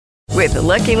With the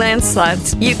Lucky Land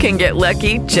Slots, you can get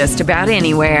lucky just about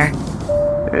anywhere.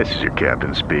 This is your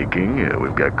captain speaking.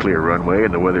 We've got clear runway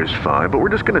and the weather's fine, but we're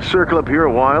just going to circle up here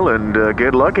a while and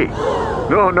get lucky.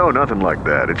 No, nothing like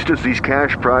that. It's just these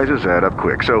cash prizes add up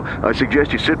quick. So I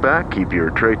suggest you sit back, keep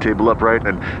your tray table upright,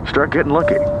 and start getting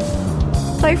lucky.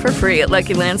 Play for free at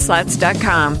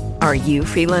LuckyLandSlots.com. Are you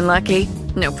feeling lucky?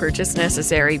 No purchase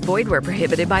necessary. Void where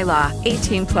prohibited by law.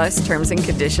 18 plus terms and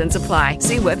conditions apply.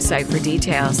 See website for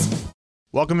details.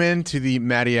 Welcome into the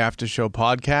Maddie After Show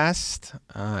podcast,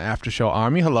 After Show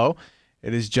Army. Hello,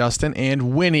 it is Justin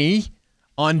and Winnie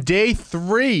on day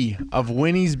 3 of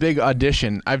Winnie's big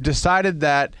audition. I've decided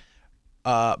that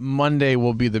Monday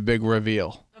will be the big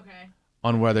reveal. Okay.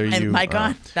 On whether you. And mic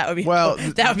on? That would be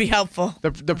that would be helpful.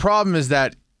 The problem is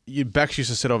that Bex used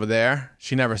to sit over there.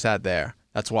 She never sat there.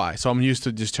 That's why. So I'm used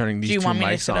to just turning these two mics on. Do you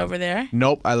want me to sit over there?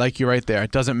 Nope, I like you right there.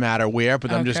 It doesn't matter where,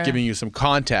 but I'm just giving you some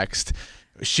context.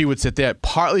 She would sit there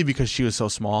partly because she was so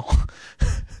small.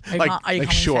 Are you calling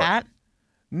short. me fat?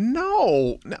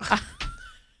 No.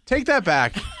 Take that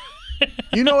back.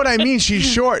 You know what I mean? She's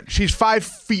short. She's 5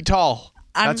 feet tall.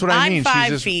 That's what I mean.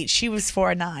 I'm 5 feet. She was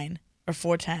 4'9" or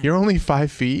 4'10". You're only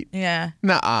 5 feet? Yeah.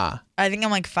 Nuh-uh. I think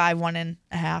I'm like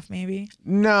 5'1.5" maybe.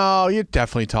 No, you're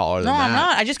definitely taller than that. No, I'm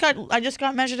not. I just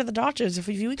got measured at the doctor's a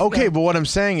few weeks ago. Okay, but what I'm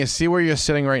saying is, see where you're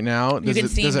sitting right now? You can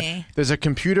see me. There's a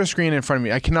computer screen in front of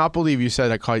me. I cannot believe you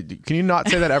said I called you. Can you not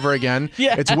say that ever again?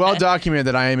 Yeah. It's well documented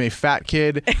that I am a fat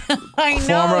kid. I know.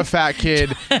 Former fat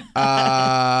kid.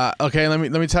 Okay, let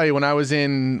me tell you. When I was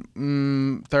in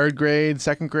 3rd grade,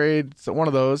 2nd grade, so one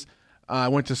of those, I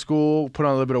went to school, put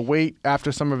on a little bit of weight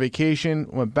after summer vacation,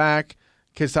 went back.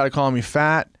 Kids started calling me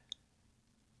fat.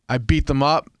 I beat them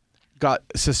up, got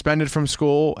suspended from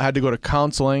school, had to go to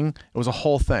counseling. It was a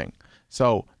whole thing.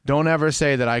 So don't ever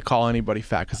say that I call anybody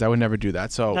fat, because I would never do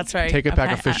that. So that's right. Take it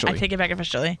back officially. I take it back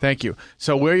officially. Thank you.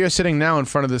 So where you're sitting now in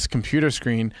front of this computer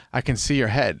screen, I can see your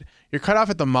head. You're cut off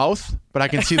at the mouth, but I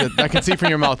can see I can see from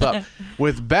your mouth up.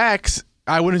 With Bex,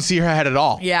 I wouldn't see her head at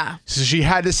all. Yeah. So she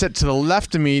had to sit to the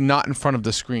left of me, not in front of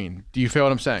the screen. Do you feel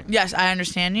what I'm saying? Yes, I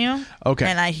understand you. Okay.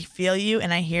 And I feel you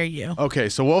and I hear you. Okay,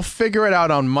 so we'll figure it out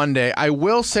on Monday. I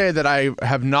will say that I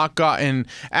have not gotten...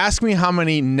 Ask me how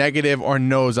many negative or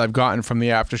no's I've gotten from the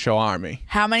After Show Army.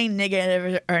 How many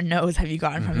negative or no's have you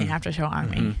gotten from the After Show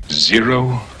Army?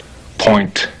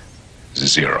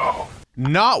 0.0.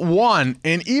 Not one.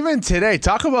 And even today,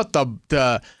 talk about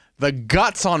the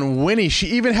guts on Winnie. She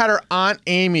even had her Aunt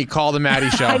Amy call the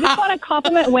Maddie Show. I just want to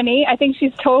compliment Winnie. I think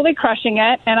she's totally crushing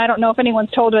it, and I don't know if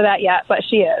anyone's told her that yet, but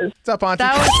she is. What's up, Auntie?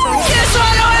 That was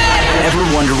Ever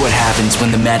wonder what happens when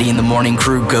the Maddie in the Morning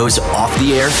crew goes off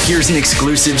the air? Here's an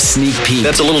exclusive sneak peek.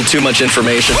 That's a little too much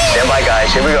information. Stand by,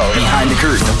 guys. Here we go. Behind the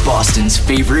curtain of Boston's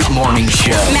favorite morning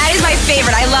show. Maddie's my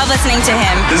favorite. I love listening to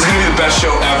him. This is going to be the best show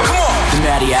ever. Come on. The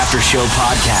Maddie After Show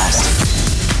podcast.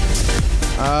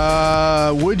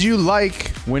 Would you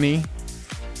like, Winnie,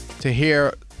 to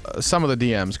hear some of the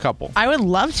DMs? Couple. I would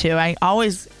love to. I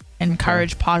always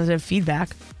encourage positive feedback.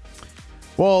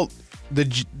 Well,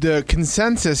 the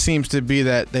consensus seems to be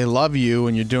that they love you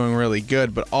and you're doing really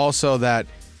good, but also that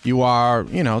you are,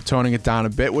 toning it down a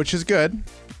bit, which is good.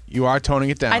 You are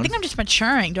toning it down. I think I'm just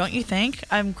maturing, don't you think?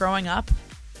 I'm growing up.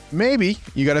 Maybe.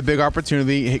 You got a big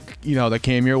opportunity, that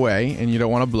came your way, and you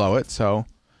don't want to blow it, so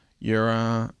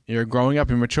you're growing up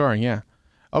and maturing, yeah.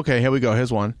 Okay, here we go.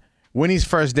 Here's one. Winnie's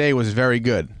first day was very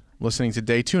good. Listening to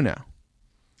day 2 now.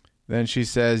 Then she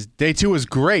says, day 2 was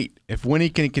great. If Winnie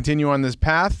can continue on this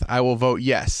path, I will vote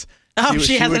yes. Oh,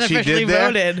 she hasn't officially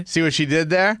voted. See what she did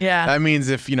there? Yeah. That means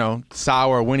if,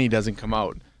 sour Winnie doesn't come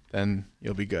out, then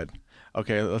you'll be good.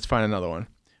 Okay, let's find another one.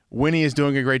 Winnie is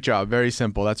doing a great job. Very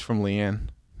simple. That's from Leanne.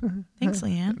 Thanks,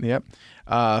 Leanne. Yep.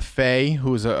 Faye,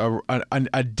 who's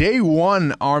a day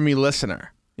 1 Army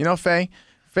listener. You know Faye?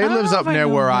 Faye lives up near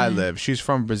where I live. She's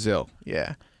from Brazil.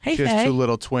 Yeah. Hey, she has Faye. 2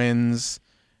 little twins.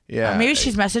 Yeah. Maybe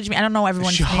she's messaged me. I don't know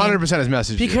everyone's She 100% name. has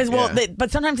messaged Because, you. Yeah.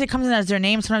 but sometimes it comes in as their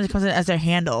name. Sometimes it comes in as their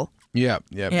handle. Yep.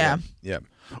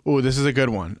 Ooh, this is a good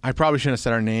one. I probably shouldn't have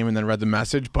said her name and then read the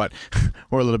message, but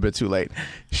we're a little bit too late.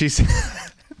 She said...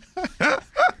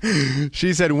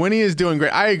 She said, Winnie is doing great.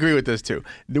 I agree with this, too.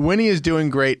 Winnie is doing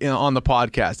great on the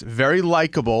podcast. Very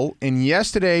likable. And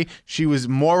yesterday, she was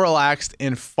more relaxed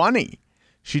and funny.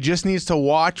 She just needs to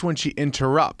watch when she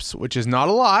interrupts, which is not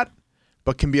a lot,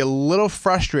 but can be a little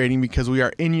frustrating because we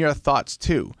are in your thoughts,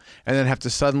 too, and then have to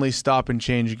suddenly stop and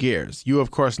change gears. You, of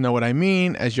course, know what I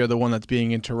mean, as you're the one that's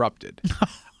being interrupted.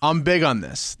 I'm big on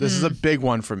this. This is a big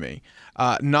one for me.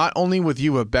 Not only with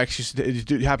you, but Bex.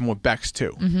 It happened with Bex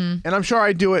too, and I'm sure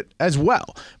I do it as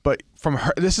well. But from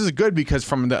her, this is good because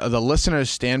from the listener's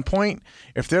standpoint,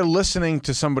 if they're listening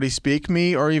to somebody speak,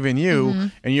 me or even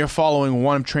you, and you're following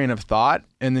one train of thought,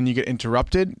 and then you get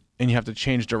interrupted and you have to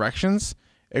change directions,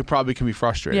 it probably can be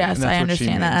frustrating. Yes, and that's I what she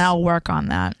understand that, means. and I'll work on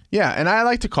that. Yeah, and I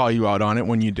like to call you out on it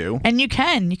when you do. And you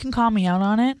can call me out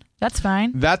on it. That's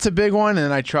fine. That's a big one,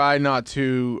 and I try not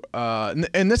to.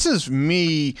 And this is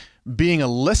me being a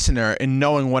listener and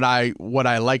knowing what I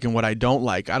like and what I don't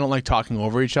like. I don't like talking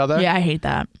over each other. Yeah, I hate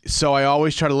that. So I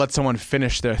always try to let someone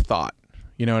finish their thought.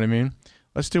 You know what I mean?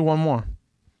 Let's do one more.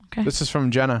 Okay. This is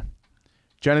from Jenna.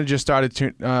 Jenna just started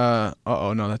to.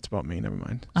 No, that's about me. Never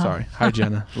mind. Sorry. Hi,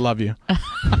 Jenna. Love you.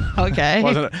 Okay.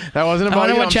 That wasn't about I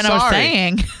wonder you. what I'm Jenna sorry. was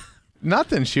saying.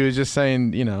 Nothing. She was just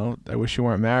saying, I wish you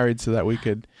weren't married so that we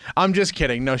could. I'm just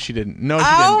kidding. No, she didn't. No, she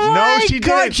Oh didn't. my No, she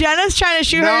God, didn't. Jenna's trying to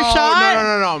shoot No, her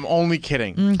shot. no. I'm only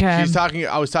kidding. Okay.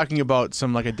 I was talking about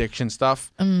some like addiction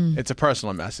stuff. It's a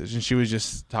personal message, and she was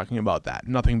just talking about that.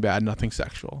 Nothing bad, nothing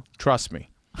sexual. Trust me.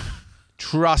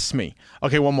 Trust me.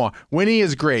 Okay, one more. Winnie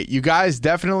is great. You guys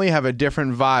definitely have a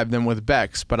different vibe than with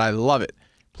Bex, but I love it.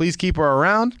 Please keep her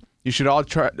around. You should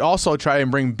also try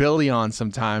and bring Billy on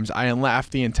sometimes. I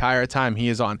laugh the entire time he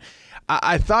is on.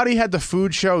 I thought he had the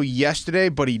food show yesterday,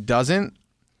 but he doesn't.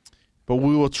 But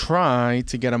we will try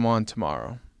to get him on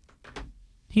tomorrow.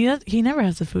 He never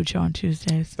has the food show on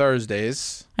Tuesdays.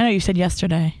 Thursdays. I know you said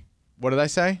yesterday. What did I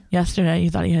say? Yesterday. You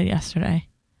thought he had it yesterday.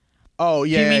 Oh,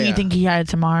 yeah. Do you mean yeah. you think he had it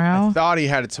tomorrow? I thought he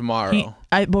had it tomorrow.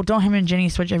 Well, don't him and Ginny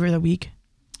switch every other week?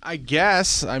 I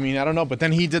guess. I mean, I don't know. But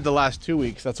then he did the last 2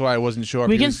 weeks. That's why I wasn't sure.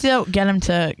 We can still get him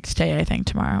to stay, I think,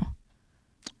 tomorrow.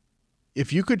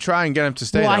 If you could try and get him to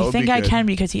stay, Well, that I would think be I good. can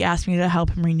because he asked me to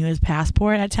help him renew his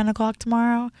passport at 10 o'clock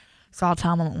tomorrow. So I'll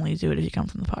tell him I'll only do it if he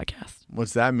comes on the podcast.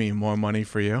 What's that mean? More money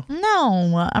for you?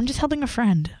 No, I'm just helping a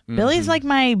friend. Billy's like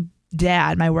my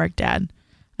dad, my work dad.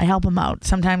 I help him out,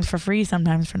 sometimes for free,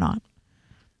 sometimes for not.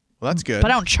 Well, that's good. But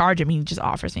I don't charge him. He just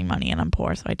offers me money, and I'm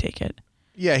poor, so I take it.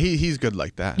 Yeah, he's good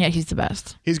like that. Yeah, he's the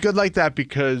best. He's good like that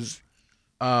because,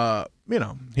 he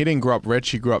didn't grow up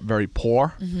rich. He grew up very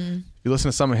poor. Mm-hmm. You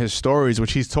listen to some of his stories,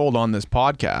 which he's told on this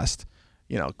podcast,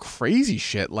 crazy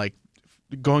shit like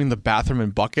going to the bathroom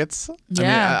in buckets. Yeah. I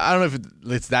mean, I don't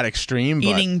know if it's that extreme, but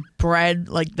Eating bread,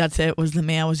 like that's it, was the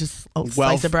meal, was just a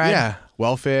slice of bread. Yeah,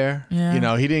 welfare.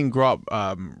 Yeah. He didn't grow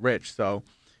up rich. So,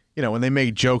 when they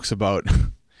make jokes about...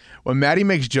 When Maddie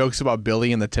makes jokes about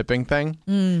Billy and the tipping thing,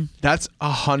 that's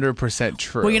 100%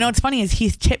 true. Well, what's funny is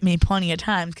he's tipped me plenty of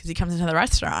times because he comes into the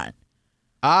restaurant.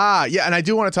 Ah, yeah, and I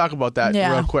do want to talk about that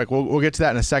real quick. We'll get to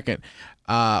that in a second.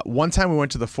 One time we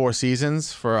went to the Four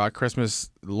Seasons for our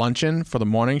Christmas luncheon for the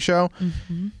morning show.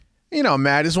 Mm-hmm.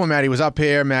 This is when Maddie was up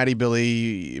here. Maddie,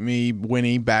 Billy, me,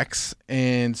 Winnie, Bex.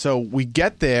 And so we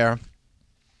get there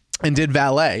and did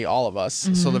valet, all of us.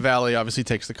 Mm-hmm. So the valet obviously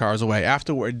takes the cars away.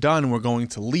 After we're done, we're going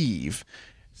to leave.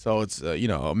 So it's,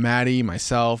 Maddie,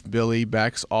 myself, Billy,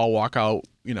 Bex, all walk out,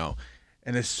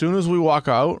 And as soon as we walk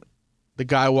out, the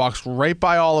guy walks right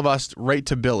by all of us, right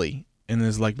to Billy, and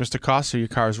is like, Mr. Costa, your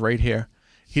car's right here.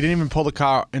 He didn't even pull the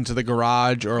car into the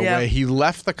garage or away. He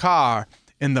left the car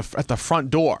at the front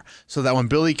door so that when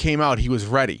Billy came out, he was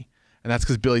ready. And that's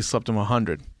because Billy slipped him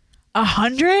 $100.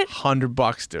 $100?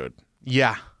 $100, dude.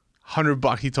 Yeah.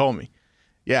 $100, he told me.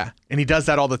 Yeah. And he does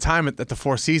that all the time at the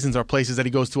Four Seasons or places that he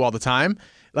goes to all the time.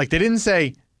 Like, the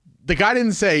guy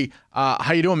didn't say,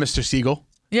 how you doing, Mr. Siegel?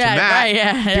 Yeah, to Matt. right,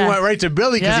 yeah. He went right to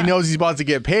Billy because he knows he's about to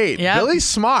get paid. Yep. Billy's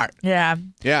smart. Yeah.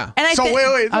 Yeah. And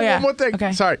wait, oh, one more thing.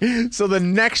 Okay. Sorry. So the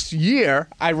next year,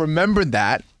 I remembered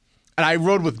that, and I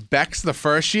rode with Bex the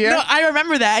first year. No, I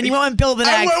remember that, and you went with Bill the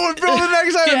next. I went with Bill the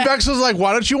next time, Yeah. and Bex was like,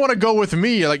 why don't you want to go with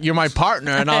me? You're my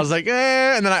partner. And I was like,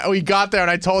 and then we got there, and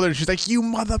I told her, and she's like, you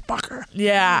motherfucker.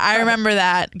 Yeah, I remember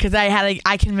that because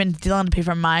I convinced Dylan to pay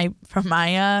for my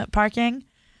parking.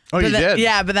 Oh, but you then, did?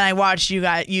 Yeah, but then I watched you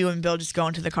and Bill just go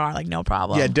into the car like no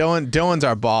problem. Yeah, Dylan's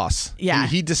our boss. Yeah.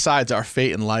 He decides our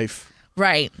fate in life.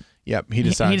 Right. Yep, he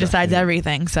decides. He decides our fate.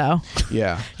 everything. So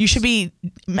Yeah. you should be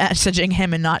messaging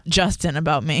him and not Justin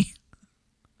about me.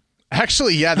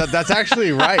 Actually, yeah, that's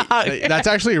actually right. Okay. That's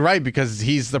actually right because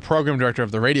he's the program director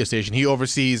of the radio station. He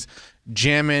oversees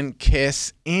Jammin',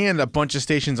 Kiss, and a bunch of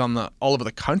stations all over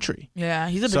the country. Yeah,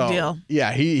 he's a big deal.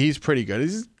 Yeah, he's pretty good.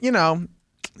 He's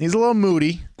he's a little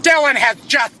moody. Dylan has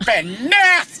just been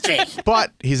nasty.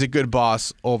 But he's a good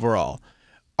boss overall.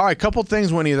 All right, couple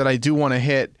things, Winnie, that I do want to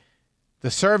hit.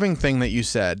 The serving thing that you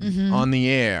said on the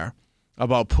air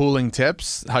about pooling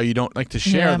tips, how you don't like to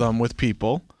share them with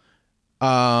people.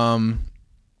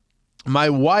 my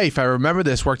wife, I remember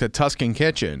this, worked at Tuscan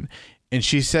Kitchen, and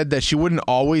she said that she wouldn't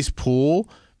always pool,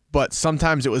 but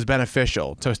sometimes it was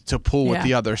beneficial to pool with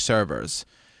the other servers.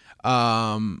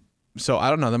 So I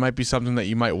don't know. That might be something that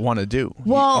you might want to do.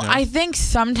 Well, I think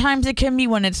sometimes it can be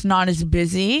when it's not as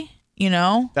busy,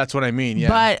 That's what I mean, yeah.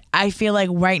 But I feel like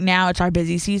right now it's our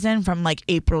busy season from like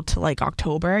April to like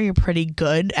October. You're pretty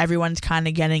good. Everyone's kind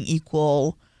of getting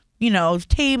equal,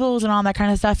 tables and all that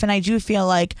kind of stuff. And I do feel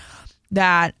like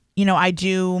that, I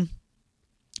do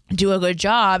a good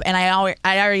job, and I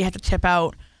already have to tip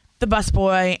out the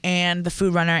busboy and the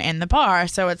food runner and the bar.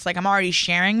 So it's like I'm already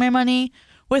sharing my money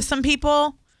with some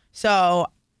people. So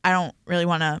I don't really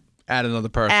want to add another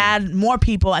person, add more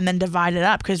people, and then divide it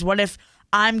up. Because what if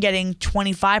I'm getting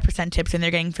 25% tips and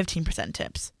they're getting 15%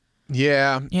 tips?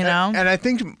 Yeah, and I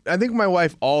think my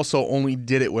wife also only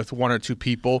did it with one or two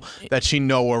people that she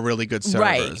know are really good servers.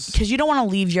 Right, because you don't want to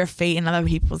leave your fate in other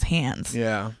people's hands.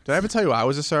 Yeah. Did I ever tell you I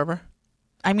was a server?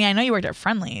 I mean, I know you worked at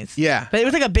Friendly's. Yeah, but it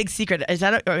was like a big secret. Is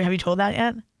that? Or have you told that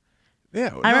yet?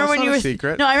 Yeah, I remember when you were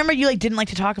secret. No, I remember you didn't like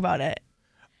to talk about it.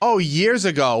 Oh, years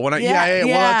ago when Well,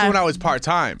 that's when I was part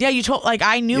time. Yeah, you told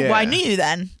I knew. Yeah. Well, I knew you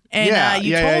then, and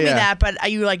you told me that,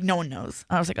 but you were like, no one knows.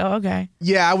 I was like, oh, okay.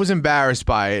 Yeah, I was embarrassed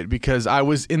by it because I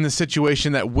was in the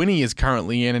situation that Winnie is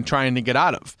currently in and trying to get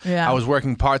out of. Yeah. I was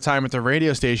working part time at the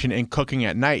radio station and cooking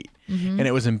at night, and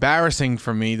it was embarrassing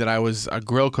for me that I was a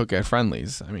grill cook at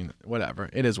Friendly's. I mean, whatever,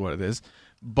 it is what it is.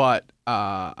 But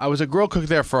I was a grill cook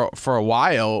there for a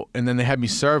while, and then they had me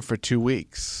serve for 2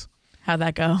 weeks. How'd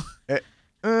that go?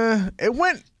 It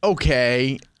went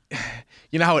okay.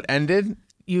 You know how it ended?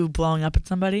 You blowing up at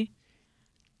somebody?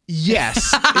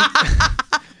 Yes.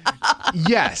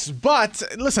 Yes. But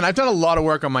listen, I've done a lot of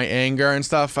work on my anger and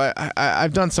stuff.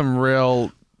 I've done some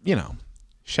real,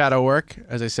 shadow work,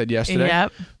 as I said yesterday.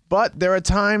 Yep. But there are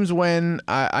times when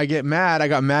I get mad. I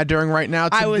got mad during right now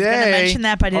today. I was going to mention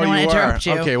that, but I didn't want to interrupt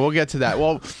you. Okay, we'll get to that.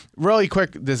 Well, really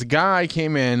quick, this guy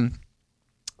came in.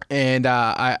 And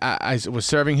I was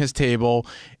serving his table,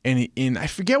 and I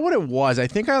forget what it was. I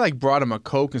think I brought him a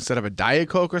Coke instead of a Diet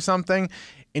Coke or something,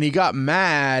 and he got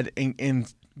mad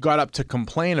and got up to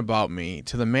complain about me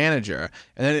to the manager.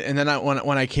 And then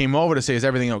when I came over to say, is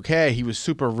everything okay, he was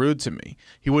super rude to me.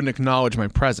 He wouldn't acknowledge my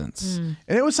presence. And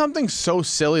it was something so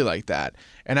silly like that.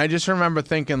 And I just remember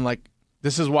thinking,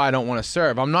 this is why I don't want to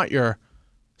serve. I'm not your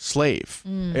slave.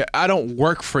 I don't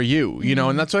work for you,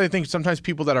 and that's why I think sometimes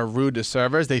people that are rude to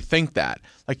servers, they think that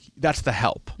that's the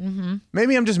help.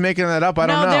 Maybe I'm just making that up. I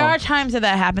don't know. No, there are times that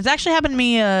happens. It actually happened to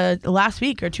me last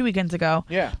week or 2 weekends ago.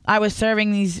 Yeah, I was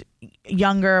serving these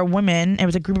younger women. It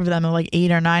was a group of them,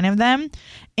 8 or 9 of them,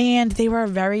 and they were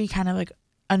very kind of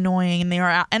annoying, and they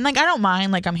were and I don't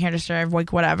mind, I'm here to serve,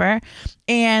 whatever.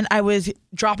 And I was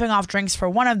dropping off drinks for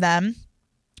one of them.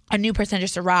 A new person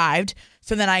just arrived.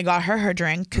 So then I got her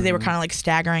drink because they were kind of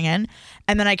staggering in.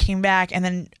 And then I came back and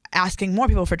then asking more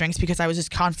people for drinks because I was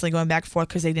just constantly going back and forth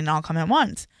because they didn't all come at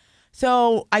once.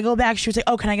 So I go back. She was like,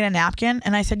 oh, can I get a napkin?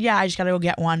 And I said, yeah, I just got to go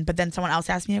get one. But then someone else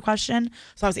asked me a question.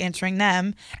 So I was answering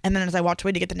them. And then as I walked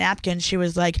away to get the napkin, she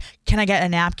was like, can I get a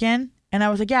napkin? And I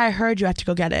was like, yeah, I heard you have to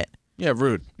go get it. Yeah,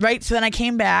 rude. Right. So then I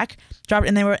came back, dropped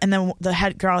it, and then the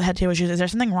head girl at head table, she was, is there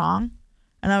something wrong?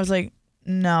 And I was like,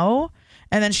 no.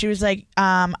 And then she was like,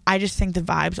 I just think the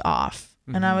vibe's off.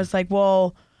 And I was like,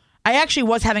 well, I actually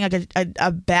was having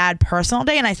a bad personal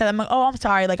day. And I said, I'm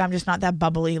sorry. I'm just not that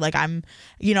bubbly. I'm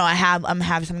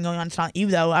having something going on. It's not you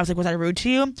though. I was like, was I rude to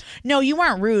you? No, you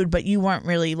weren't rude, but you weren't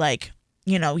really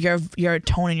your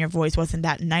tone and your voice wasn't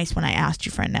that nice when I asked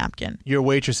you for a napkin. Your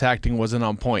waitress acting wasn't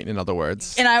on point, in other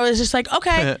words. And I was just like,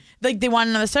 okay. They want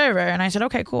another server. And I said,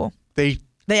 okay, cool.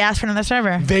 They asked for another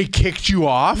server. They kicked you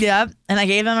off? Yep. And I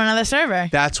gave them another server.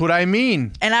 That's what I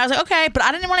mean. And I was like, okay, but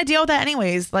I didn't want to deal with that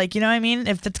anyways. You know what I mean?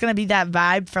 If it's going to be that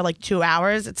vibe for 2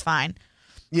 hours, it's fine.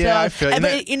 Yeah, I feel you.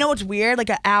 But you know what's weird?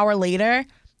 An hour later,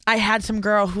 I had some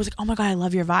girl who was like, oh my God, I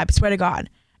love your vibe. I swear to God.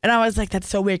 And I was like, that's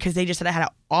so weird because they just said I had an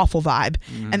awful vibe.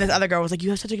 And this other girl was like, you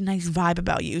have such a nice vibe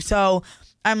about you. So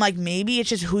I'm like, maybe it's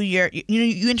just who you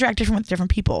interact with different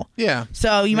people. Yeah.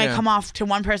 So you might come off to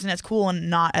one person as cool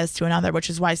and not as to another, which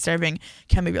is why serving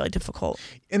can be really difficult.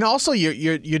 And also,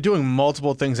 you're doing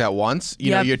multiple things at once.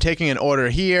 You know, you're taking an order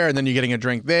here, and then you're getting a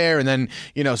drink there, and then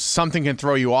something can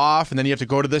throw you off, and then you have to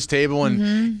go to this table,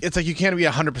 and it's you can't be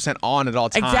 100% on at all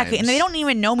times. Exactly, and they don't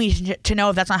even know me to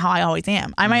know if that's not how I always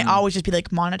am. I might always just be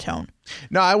monotone.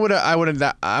 No, I would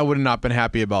have not been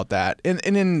happy about that. And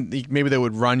then maybe they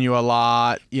would run you a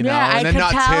lot, and then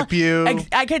not tip you.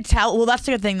 I could tell. Well, that's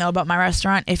the good thing though about my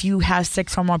restaurant. If you have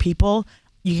 6 or more people,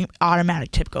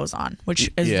 automatic tip goes on, which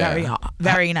is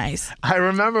very nice. I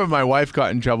remember my wife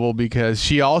got in trouble because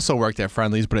she also worked at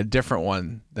Friendly's, but a different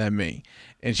one than me.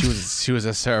 And she was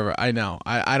a server. I know.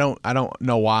 I don't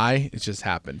know why. It just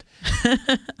happened.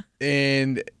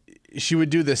 And she would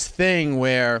do this thing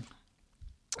where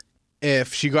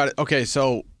if she got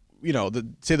so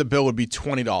say the bill would be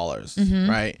 $20,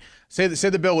 right? Say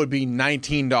the bill would be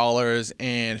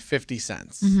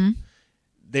 $19.50.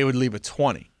 They would leave a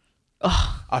 20.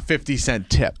 A 50-cent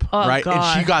tip, right? God.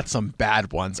 And she got some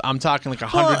bad ones. I'm talking like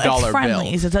 $100 bill.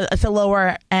 Friendly's. It's a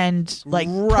lower end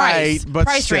price, but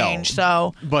price still, range.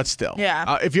 So, but still,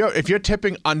 yeah. If you're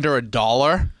tipping under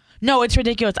 $1. No, it's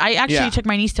ridiculous. I actually took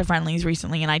my niece to Friendly's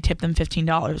recently, and I tipped them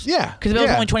 $15. Yeah, because the bill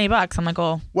was only $20. I'm like,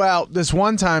 oh. Well, this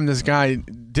one time, this guy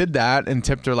did that and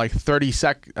tipped her like 30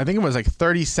 cents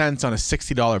on a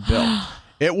 $60 bill.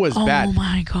 It was bad. Oh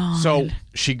my God. So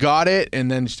she got it, and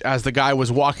then as the guy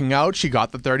was walking out, she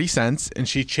got the 30 cents, and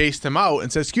she chased him out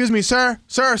and said, "Excuse me, sir,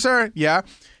 yeah,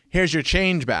 here's your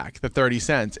change back, the 30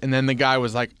 cents." And then the guy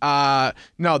was like,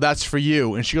 "No, that's for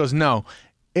you." And she goes, "No,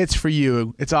 it's for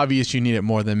you. It's obvious you need it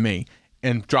more than me,"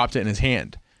 and dropped it in his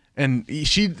hand. And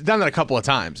she'd done that a couple of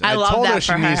times. And I love told that her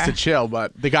she for needs her. to chill,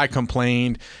 but the guy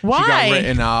complained. Why? She got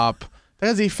written up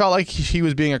because he felt like he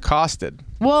was being accosted.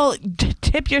 Well,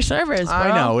 tip your servers, bro.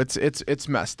 I know it's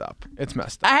messed up. It's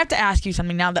messed up. I have to ask you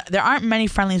something now. There aren't many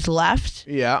Friendly's left.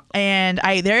 Yeah. And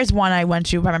there's one I went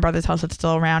to by my brother's house that's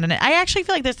still around, and I actually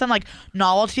feel like there's some like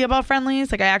novelty about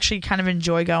Friendly's. Like I actually kind of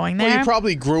enjoy going there. Well, you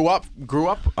probably grew up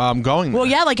going there. Well,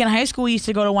 yeah, like in high school, we used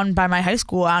to go to one by my high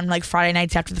school on like Friday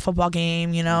nights after the football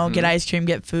game. Get ice cream,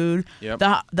 get food. Yep.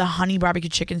 The honey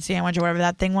barbecue chicken sandwich or whatever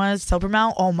that thing was,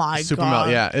 Supermelt. Oh my God.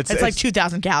 Supermelt, yeah. It's like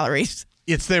 2,000 calories.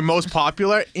 It's their most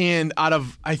popular, and out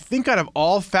of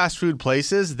all fast food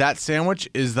places, that sandwich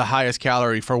is the highest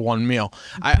calorie for one meal.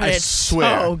 I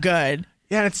swear. So good.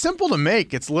 Yeah, and it's simple to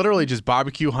make. It's literally just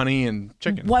barbecue, honey, and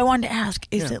chicken. Well, I wanted to ask,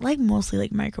 is it like mostly like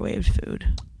microwaved food?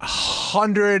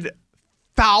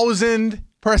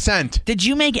 100,000%. Did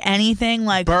you make anything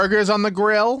like burgers on the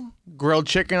grill, grilled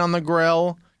chicken on the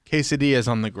grill, quesadillas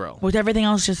on the grill? Was everything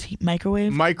else just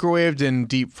microwaved? Microwaved and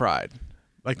deep fried.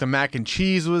 Like the mac and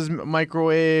cheese was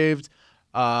microwaved.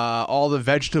 All the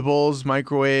vegetables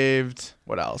microwaved.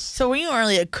 What else? So when you weren't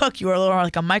really a cook, you were a little more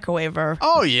like a microwaver.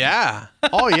 Oh yeah.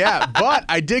 But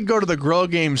I did go to the Grill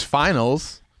Games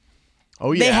finals.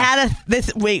 Oh yeah. They had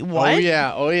wait, what?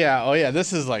 Oh yeah.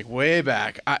 This is like way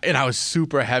back, and I was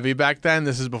super heavy back then.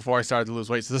 This is before I started to lose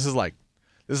weight. So this is like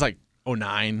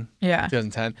 2009. Yeah.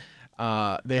 2010.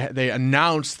 They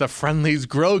announced the Friendly's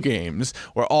Grill Games,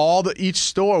 where each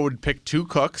store would pick 2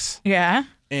 cooks. Yeah.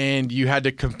 And you had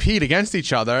to compete against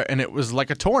each other, and it was like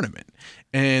a tournament.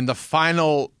 And the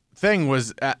final thing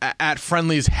was at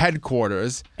Friendly's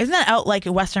headquarters. Isn't that out like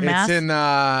in Western Mass? It's in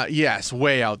yes,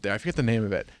 way out there. I forget the name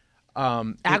of it.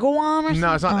 Agawam or something?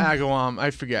 No, it's not Agawam. I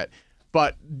forget.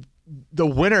 But the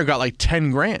winner got like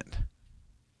 $10,000.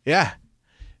 Yeah.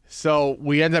 So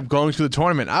we ended up going to the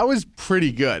tournament. I was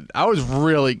pretty good. I was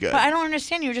really good. But I don't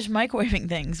understand. You were just microwaving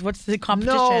things. What's the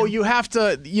competition? No, you have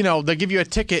to, they give you a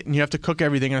ticket and you have to cook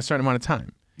everything in a certain amount of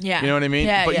time. Yeah. You know what I mean?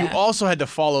 Yeah, but you also had to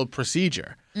follow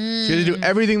procedure. So you had to do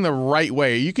everything the right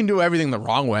way. You can do everything the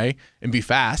wrong way and be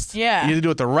fast. Yeah. You had to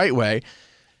do it the right way.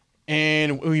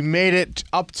 And we made it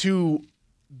up to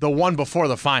the one before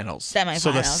the finals. Semifinals.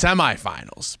 So the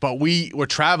semifinals. But we were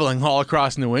traveling all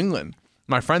across New England,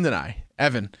 my friend and I,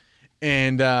 Evan.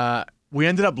 And we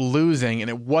ended up losing, and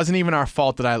it wasn't even our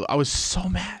fault that I was so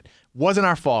mad. It wasn't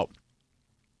our fault.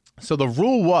 So the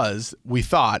rule was, we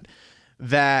thought,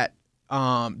 that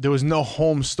there was no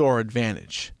home store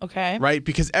advantage. Okay. Right?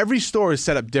 Because every store is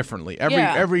set up differently.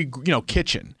 Every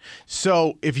kitchen.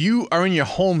 So if you are in your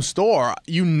home store,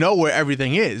 you know where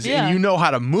everything is, and you know how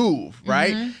to move,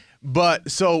 right? Mm-hmm. But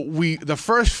so the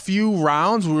first few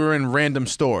rounds we were in random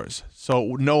stores.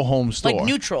 So no home store. Like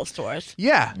neutral stores.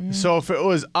 Yeah. So if it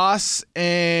was us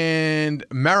and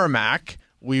Merrimack,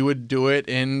 we would do it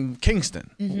in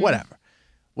Kingston. Whatever.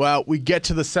 Well, we get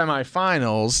to the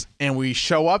semifinals and we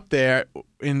show up there,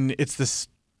 and it's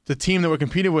the team that we're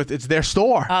competing with. It's their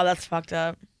store. Oh, that's fucked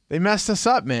up. They messed us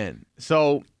up, man.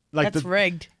 So that's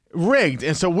rigged. Rigged.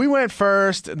 And so we went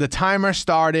first. The timer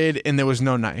started, and there was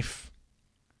no knife.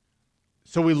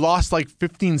 So we lost like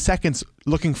 15 seconds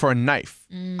looking for a knife.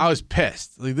 I was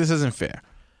pissed. Like, this isn't fair.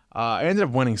 I ended up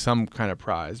winning some kind of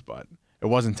prize, but it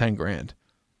wasn't $10,000.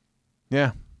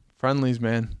 Yeah. Friendly's,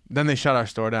 man. Then they shut our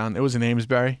store down. It was in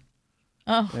Amesbury.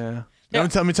 Oh. Yeah.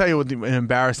 Let me tell you what the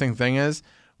embarrassing thing is.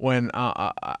 When,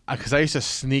 because I used to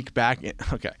sneak back.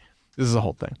 Okay. This is the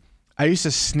whole thing. I used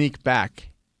to sneak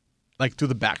back, like through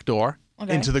the back door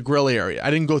into the grill area.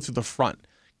 I didn't go through the front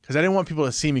because I didn't want people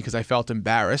to see me because I felt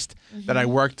embarrassed that I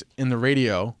worked in the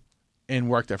radio and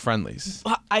worked at Friendly's.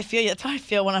 I feel you. That's how I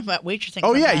feel when I'm at waitressing.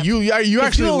 Oh yeah, you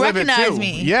actually people live it recognize too.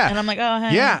 me. Yeah, and I'm like, oh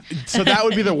hey. yeah. So that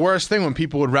would be the worst thing when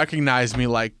people would recognize me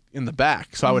like in the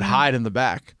back. So I would hide in the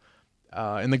back.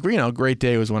 In the great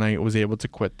day was when I was able to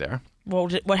quit there. Well,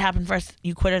 what happened first?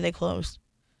 You quit or they closed?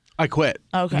 I quit.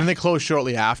 Okay. And then they closed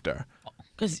shortly after.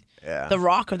 Because the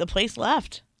rock of the place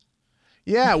left.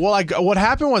 Yeah, well, what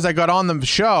happened was I got on the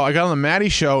show. I got on the Maddie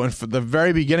show, and for the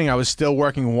very beginning, I was still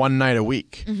working one night a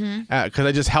week because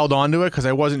I just held on to it because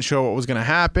I wasn't sure what was going to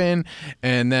happen.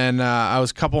 And then I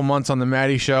was a couple months on the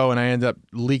Maddie show, and I ended up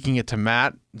leaking it to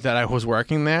Matt that I was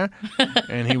working there.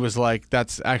 And he was like,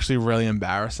 that's actually really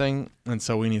embarrassing. And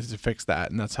so we needed to fix that.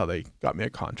 And that's how they got me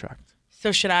a contract.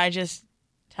 So should I just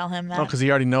tell him that? No, because he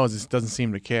already knows. It doesn't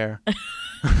seem to care.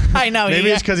 I know. Maybe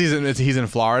it's because he's in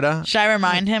Florida. Should I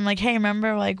remind him, like, hey,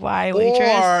 remember, like, why waitress?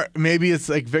 Or maybe it's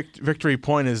like Victory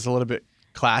Point is a little bit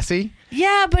classy.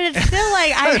 Yeah, but it's still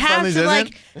like I have to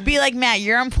like isn't? be like, Matt,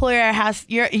 your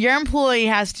employee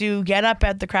has to get up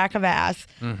at the crack of ass,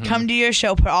 come to your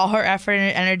show, put all her effort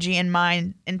and energy and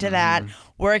mind into that,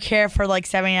 work here for like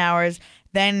 7 hours,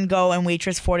 then go and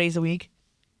waitress 4 days a week.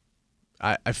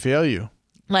 I feel you.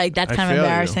 Like that's kind of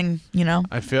embarrassing, you know.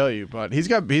 I feel you, but he's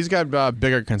got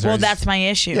bigger concerns. Well, that's my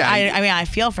issue. Yeah, I mean, I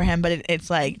feel for him, but it's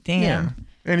like, damn. Yeah.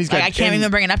 And he's got. Like, I can't even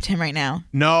bring it up to him right now.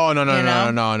 No.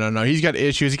 You know? He's got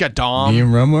issues. He's got Dom. Me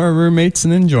and Roma are roommates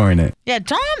and enjoying it. Yeah,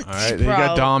 Dom. All right, bro, you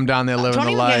got Dom down there living the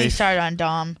life. Don't even get me started on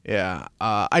Dom. Yeah,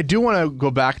 I do want to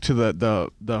go back to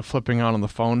the flipping out on the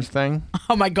phones thing.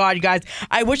 Oh my God, you guys!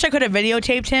 I wish I could have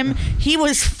videotaped him. He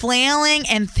was flailing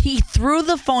and he threw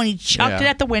the phone. He chucked it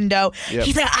at the window. Yep.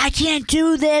 He's like, "I can't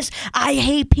do this. I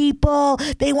hate people.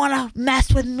 They want to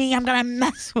mess with me. I'm gonna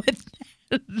mess with them."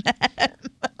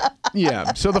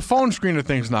 Yeah, so the phone screener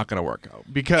thing's not going to work out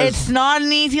because it's not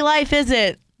an easy life, is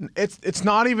it? It's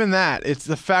not even that. It's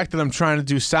the fact that I'm trying to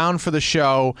do sound for the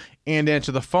show and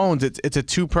answer the phones. It's a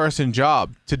two-person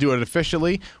job to do it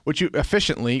efficiently,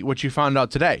 which you found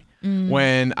out today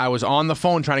when I was on the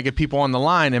phone trying to get people on the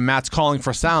line and Matt's calling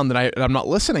for sound that I'm not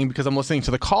listening because I'm listening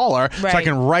to the caller, so I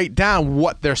can write down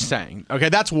what they're saying. Okay,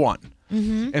 that's one.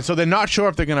 And so they're not sure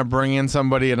if they're going to bring in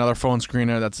another phone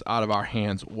screener that's out of our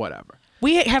hands, whatever.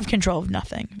 We have control of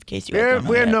nothing, in case you guys don't know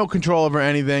we have that. no control over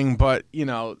anything, but, you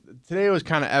know, today it was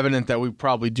kind of evident that we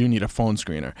probably do need a phone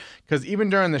screener. Because even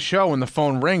during the show, when the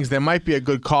phone rings, there might be a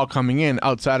good call coming in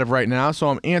outside of right now, so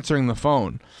I'm answering the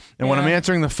phone. And when I'm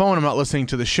answering the phone, I'm not listening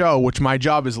to the show, which my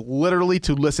job is literally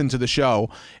to listen to the show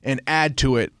and add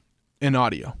to it in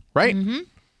audio, right?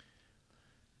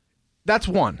 That's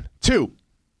one. Two,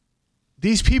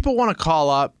 these people want to call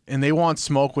up and they want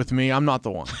smoke with me. I'm not the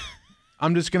one.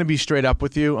 I'm just going to be straight up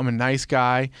with you. I'm a nice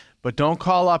guy, but don't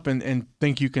call up and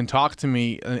think you can talk to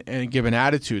me and give an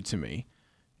attitude to me,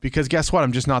 because guess what?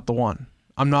 I'm just not the one.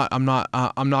 I'm not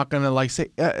going to like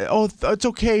say, oh, it's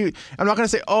okay. I'm not going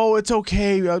to say, oh, it's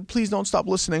okay. Please don't stop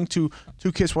listening to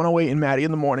Kiss 108 and Maddie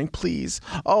in the morning, please.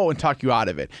 Oh, and talk you out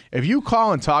of it. If you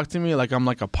call and talk to me like I'm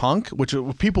like a punk, which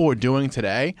people were doing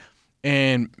today,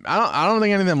 and I don't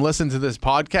think any of them listen to this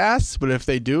podcast, but if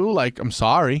they do, like, I'm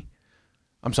sorry.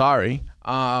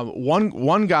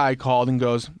 One guy called and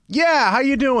goes, yeah, how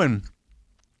you doing?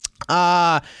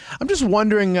 I'm just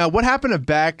wondering what happened to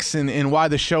Bex and why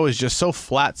the show is just so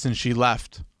flat since she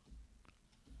left.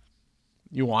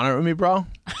 You want it with me, bro?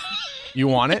 You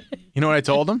want it? You know what I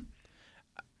told him?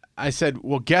 I said,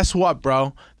 well, guess what,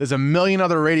 bro? There's a million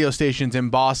other radio stations in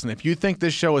Boston. If you think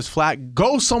this show is flat,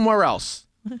 go somewhere else.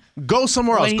 Go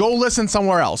somewhere else. Go listen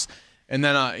somewhere else. And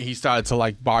then he started to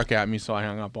like bark at me, so I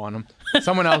hung up on him.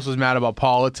 Someone else was mad about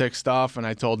politics stuff, and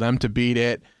I told them to beat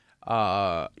it.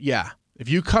 Yeah. If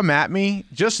you come at me,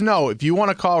 just know, if you want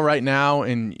to call right now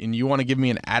and you want to give me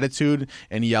an attitude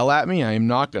and yell at me, I am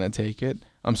not going to take it.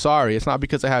 I'm sorry. It's not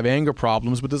because I have anger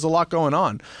problems, but there's a lot going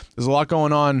on. There's a lot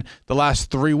going on the last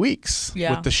 3 weeks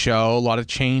with the show. A lot of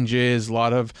changes, a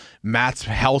lot of Matt's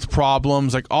health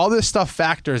problems. Like, all this stuff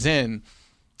factors in.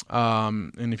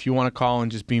 And if you want to call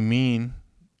and just be mean,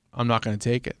 I'm not going to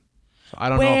take it. So I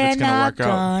don't know if it's going to work out.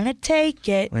 We're not going to take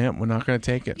it. Yeah, we're not going to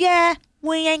take it. Yeah,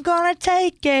 we ain't going to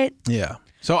take it. Yeah.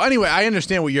 So anyway, I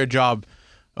understand what your job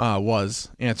was,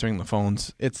 answering the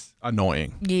phones. It's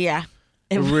annoying. Yeah.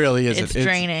 It really is. It's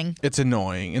draining. It's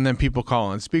annoying. And then people call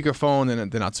on speakerphone,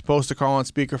 and they're not supposed to call on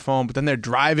speakerphone, but then they're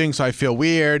driving, so I feel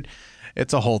weird.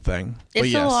 It's a whole thing.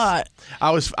 It's a lot.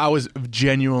 I was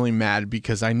genuinely mad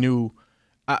because I knew,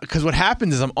 because what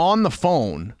happens is I'm on the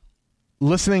phone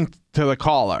listening to the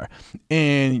caller,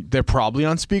 and they're probably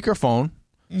on speakerphone.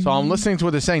 So I'm listening to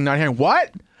what they're saying, not hearing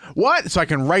what? So I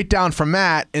can write down for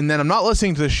Matt, and then I'm not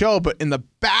listening to the show, but in the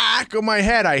back of my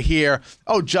head I hear,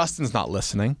 oh, Justin's not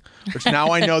listening, which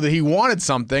now I know that he wanted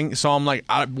something. So I'm like,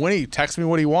 when he text me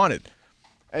what he wanted.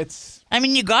 I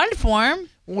mean, you got it for him.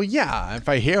 Well, yeah, if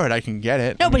I hear it, I can get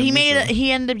it. No, but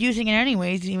he ended up using it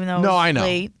anyways, even though it was I know.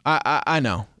 late. I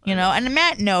know. You know, and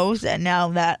Matt knows that now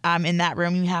that I'm in that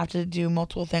room, you have to do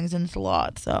multiple things, and it's a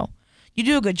lot. So you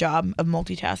do a good job of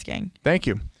multitasking. Thank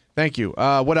you.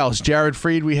 What else? Jared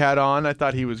Freed we had on. I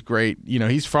thought he was great. You know,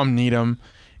 he's from Needham,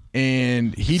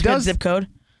 and he does zip code.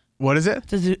 What is it?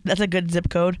 That's a good zip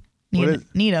code.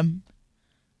 Needham.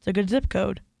 It's a good zip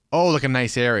code. Oh, like a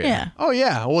nice area. Yeah. Oh,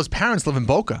 yeah. Well, his parents live in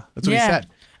Boca. That's what he said.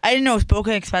 I didn't know, is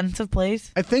Boca an expensive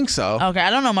place? I think so. Okay, I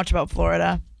don't know much about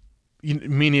Florida.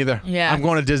 Me neither. Yeah. I'm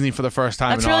going to Disney for the first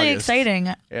time That's in really August.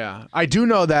 exciting. Yeah. I do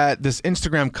know that this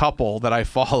Instagram couple that I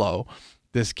follow,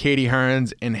 this Katie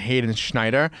Hearns and Hayden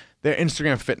Schneider, they're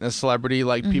Instagram fitness celebrity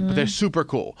people. They're super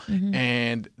cool.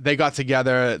 And they got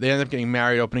together. They ended up getting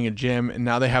married, opening a gym, and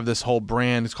now they have this whole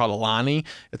brand. It's called Alani.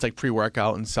 It's like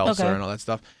pre-workout and seltzer and all that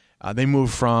stuff. They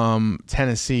moved from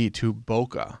Tennessee to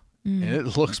Boca, and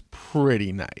it looks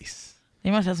pretty nice.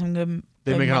 They must have some good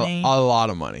They make money. a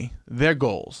lot of money. Their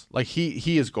goals, like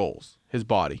he has goals. His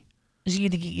body. Do you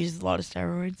think he uses a lot of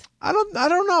steroids? I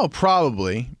don't know.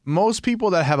 Probably most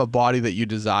people that have a body that you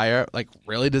desire, like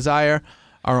really desire,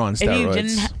 are on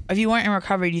steroids. If you weren't in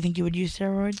recovery, do you think you would use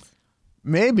steroids?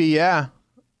 Maybe, yeah,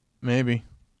 maybe.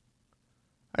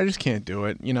 I just can't do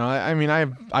it. You know, I mean, I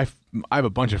have a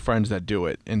bunch of friends that do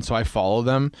it, and so I follow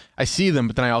them. I see them,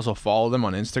 but then I also follow them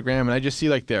on Instagram, and I just see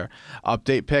like their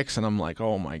update pics, and I'm like,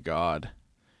 oh my god.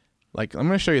 Like, I'm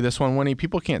going to show you this one, Winnie.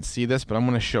 People can't see this, but I'm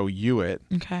going to show you it.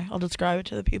 Okay, I'll describe it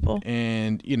to the people.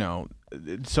 And, you know,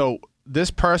 so this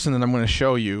person that I'm going to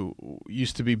show you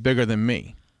used to be bigger than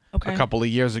me. Okay. A couple of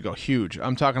years ago, huge.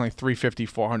 I'm talking like 350,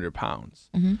 400 pounds.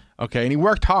 Okay, and he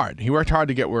worked hard. He worked hard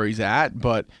to get where he's at,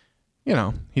 but, you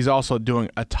know, he's also doing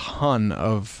a ton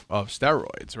of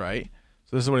steroids, right?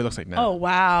 So this is what he looks like now. Oh,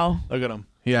 wow. Look at him.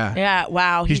 Yeah. Yeah,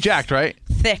 wow. He's jacked, right?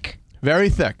 Thick.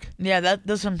 Very thick. Yeah,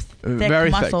 those some thick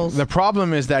Very muscles. thick. The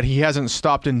problem is that he hasn't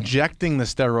stopped injecting the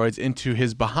steroids into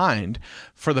his behind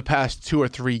for the past 2 or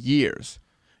 3 years.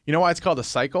 You know why it's called a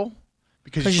cycle?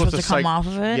 Because you're supposed to come off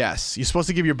of it? Yes. You're supposed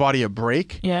to give your body a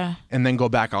break. Yeah. And then go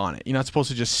back on it. You're not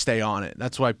supposed to just stay on it.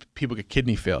 That's why people get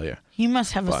kidney failure. He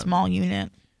must have a small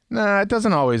unit. Nah, it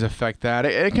doesn't always affect that.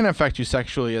 It can affect you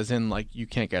sexually, as in like you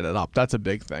can't get it up. That's a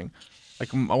big thing. Like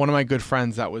one of my good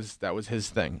friends, that was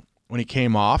his thing. When he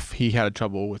came off, he had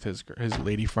trouble with his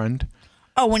lady friend.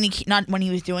 Oh, when he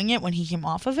was doing it, when he came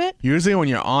off of it. Usually, when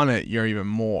you're on it, you're even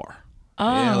more.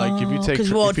 Oh, yeah, like if you take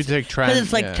Tren, because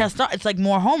it's like testosterone. It's like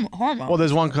more hormone. Well,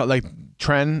 there's one called like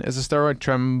Tren is a steroid,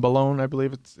 Trenbolone, I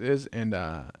believe it is, and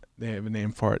they have a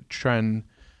name for it, Tren,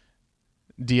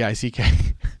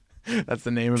 Dick. That's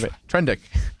the name of it, Trendic.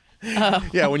 Oh.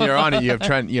 Yeah, when you're on it, you have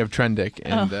Trendic,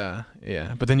 and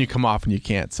yeah, but then you come off and you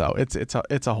can't. So it's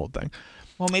a whole thing.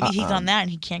 Well, maybe he's on that and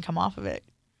he can't come off of it.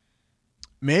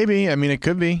 Maybe. I mean, it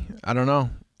could be. I don't know.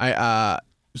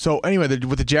 So anyway,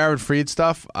 with the Jared Freed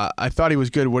stuff, I thought he was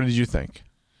good. What did you think?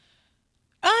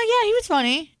 Yeah, he was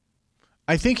funny.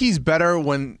 I think he's better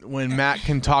when Matt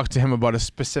can talk to him about a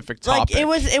specific topic.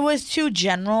 Like it was too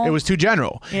general. It was too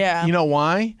general. Yeah. You know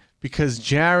why? Because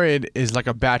Jared is like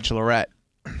a bachelorette.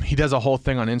 He does a whole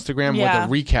thing on Instagram with a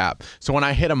recap. So when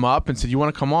I hit him up and said, "You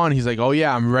want to come on?" He's like, "Oh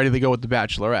yeah, I'm ready to go with the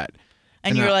Bachelorette."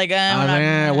 And you were like,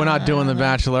 we're not doing the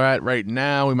Bachelorette right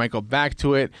now. We might go back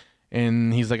to it.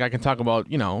 And he's like, I can talk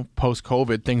about, you know,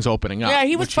 post-COVID, things opening up. Yeah,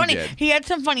 he was funny. He had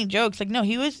some funny jokes. Like, no,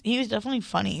 he was definitely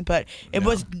funny, but it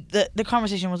was the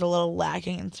conversation was a little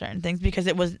lacking in certain things because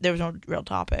there was no real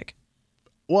topic.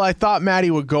 Well, I thought Maddie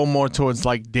would go more towards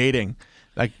like dating,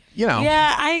 like, you know.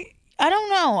 Yeah, I don't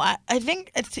know. I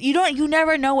think you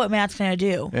never know what Matt's gonna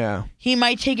do. Yeah. He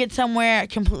might take it somewhere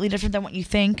completely different than what you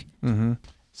think. Mm-hmm.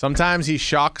 Sometimes he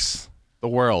shocks the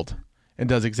world and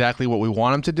does exactly what we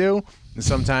want him to do. And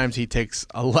sometimes he takes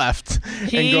a left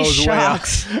and goes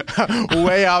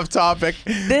way off topic.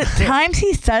 The times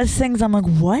he says things, I'm like,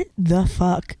 what the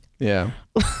fuck? Yeah.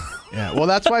 Yeah. Well,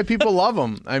 that's why people love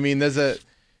him. I mean, there's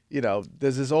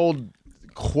this old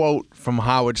quote from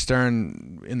Howard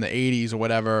Stern in the 80s or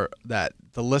whatever that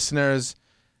the listeners,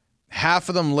 half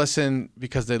of them listen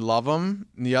because they love him,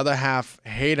 and the other half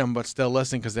hate him but still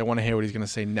listen because they want to hear what he's going to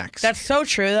say next. That's so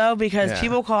true, though, because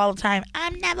people call all the time,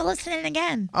 I'm never listening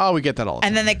again. Oh, we get that all the time.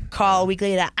 And then they call a week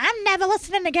later, I'm never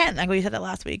listening again. Like we said that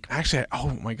last week. Actually, oh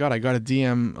my God, I got a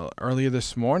DM earlier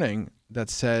this morning that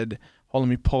said, hold on,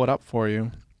 let me pull it up for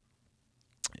you.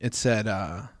 It said,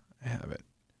 I have it.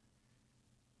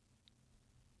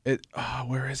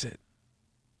 Where is it?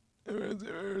 Where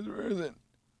is it?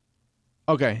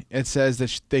 Okay, it says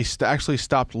that they actually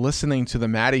stopped listening to the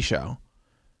Maddie Show,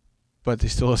 but they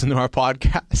still listen to our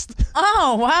podcast.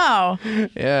 Oh, wow.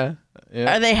 Yeah.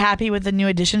 Are they happy with the new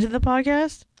addition to the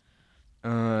podcast?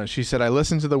 She said, I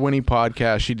listened to the Winnie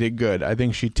podcast. She did good. I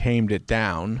think she tamed it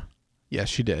down. Yes,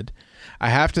 she did. I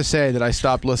have to say that I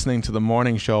stopped listening to the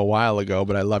morning show a while ago,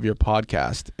 but I love your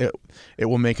podcast. It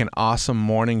will make an awesome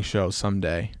morning show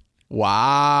someday.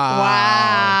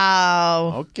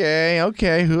 Wow.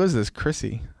 Okay. Who is this?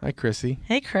 Chrissy. Hi, Chrissy.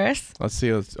 Hey, Chris. Let's see.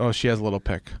 She has a little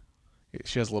pic.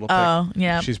 Oh,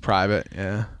 yeah. She's private,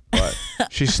 yeah. But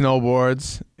she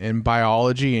snowboards in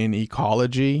biology and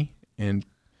ecology and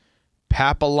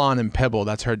Papillon and Pebble.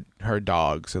 That's her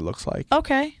dogs, it looks like.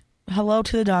 Okay. Hello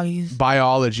to the doggies.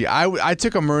 Biology. I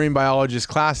took a marine biologist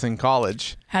class in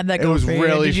college. How'd that go? It was for you?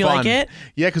 really Did you fun. like it?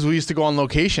 Yeah, because we used to go on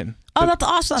location. Oh, that's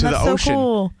awesome. To That's the so ocean.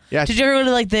 cool. Yeah. Did you ever go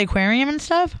to like the aquarium and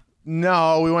stuff?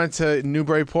 No, we went to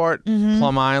Newburyport,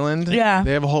 Plum Island. Yeah.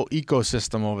 They have a whole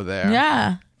ecosystem over there.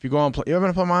 Yeah. If you go on, you ever been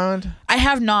to Plum Island? I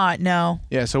have not, no.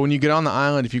 Yeah, so when you get on the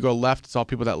island, if you go left, it's all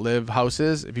people that live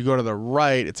houses. If you go to the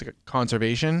right, it's like a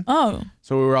conservation. Oh.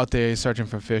 So we were out there searching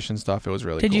for fish and stuff. It was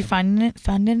really cool. Did you find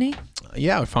any?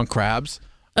 Yeah, we found crabs.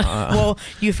 Well,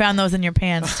 you found those in your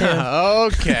pants too.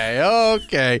 Okay.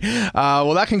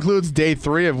 Well, that concludes day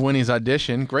 3 of Winnie's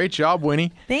audition. Great job,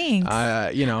 Winnie. Thanks.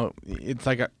 It's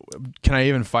like, can I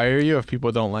even fire you if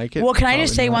people don't like it? Well, can I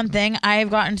just say Probably not. one thing? I've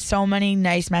gotten so many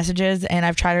nice messages, and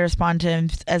I've tried to respond to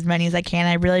as many as I can.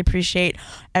 I really appreciate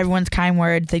everyone's kind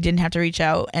words. They didn't have to reach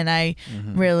out, and I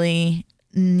really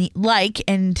like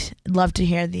and love to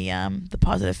hear the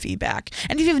positive feedback.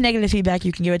 And if you have negative feedback,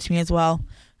 you can give it to me as well.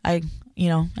 I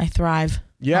thrive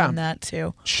on that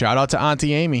too. Shout out to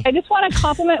Auntie Amy. I just want to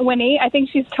compliment Winnie. I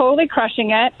think she's totally crushing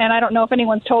it, and I don't know if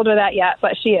anyone's told her that yet,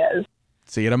 but she is.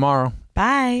 See you tomorrow.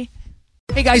 Bye.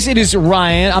 Hey guys, it is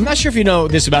Ryan. I'm not sure if you know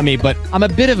this about me, but I'm a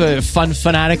bit of a fun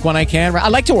fanatic when I can. I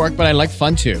like to work, but I like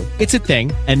fun too. It's a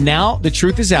thing. And now the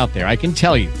truth is out there. I can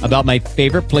tell you about my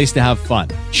favorite place to have fun.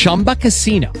 Chumba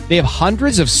Casino. They have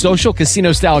hundreds of social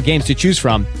casino style games to choose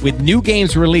from with new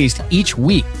games released each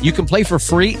week. You can play for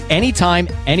free anytime,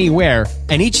 anywhere.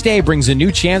 And each day brings a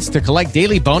new chance to collect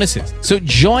daily bonuses. So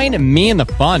join me in the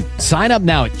fun. Sign up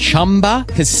now at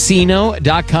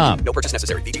ChumbaCasino.com. No purchase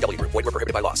necessary. VGW Group. Void where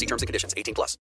prohibited by law. See terms and conditions. 18+.